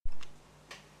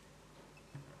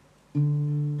ฉั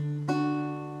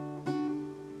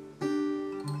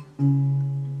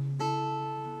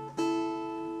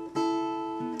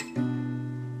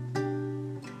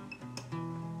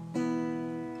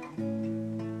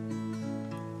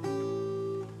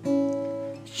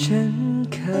น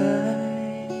เค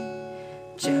ย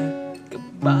เจ็บกับ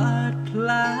บาดแผล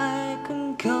ของ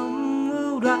คำว่า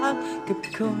รักกับ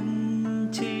คน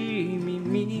ที่ไม่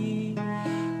มี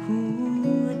หั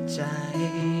วใจ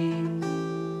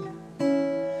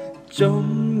จม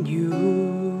อยู่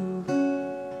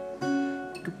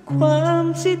กับความ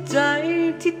เสียใจ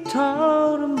ที่ท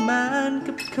รมาน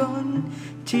กับคน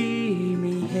ที่ไ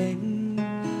ม่เห็น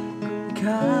คุณ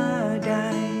ค่าใด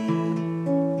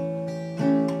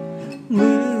เ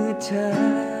มื่อเธอ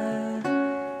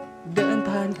เดิน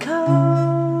ผ่านเข้า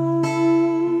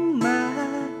ม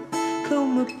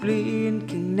าเปลี่ยน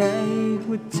ข้างใน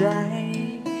หัวใจ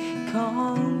ขอ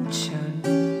งฉัน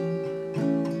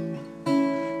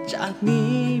จาก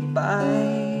นี้ไป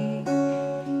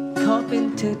ขอเป็น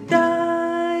เธอได้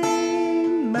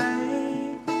ไหม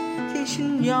ที่ฉัน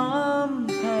ยอม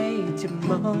ให้จะหม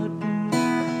ด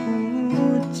หั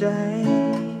วใจ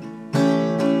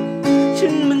ฉั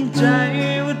นมั่นใจ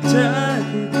ว่าเธอ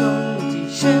คือคนที่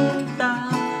ฉันตา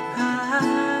มหา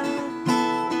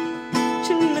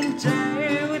ฉันมั่นใจ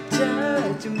ว่าเธอ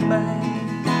จะไม่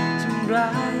ทำร้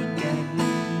ายกัน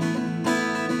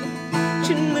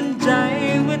ฉันมั่นใจ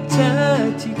ว่าเธอ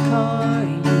ที่คอย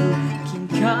อยู่เคียง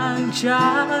ข้างฉั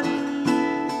น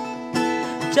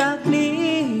จากนี้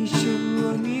ชั่ว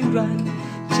นิรันดร์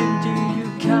ฉันจะอยู่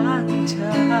ข้างเธ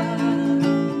อ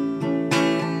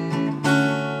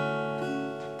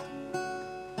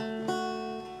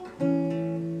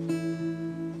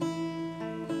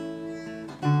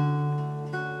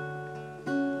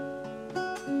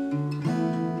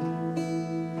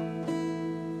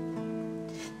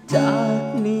จาก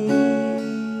นี้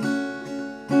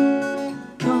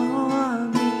ขอ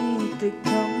มีแต่ค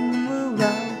ำว่าเร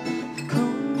าค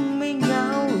งไม่เหงา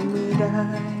เมื่อได้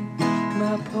ม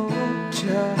าพบเธ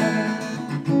อ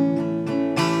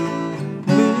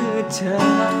เมื่อเธอ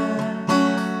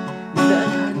เดิ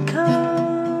นผ่า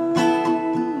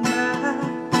น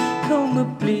เข้ามา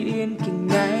เปลี่ยนข้าง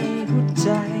ในหัวใจ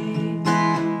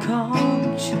ของ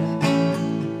ฉัน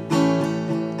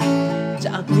จ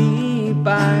ากนี้ไป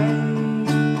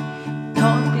ข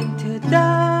อเป็นเธอไ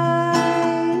ด้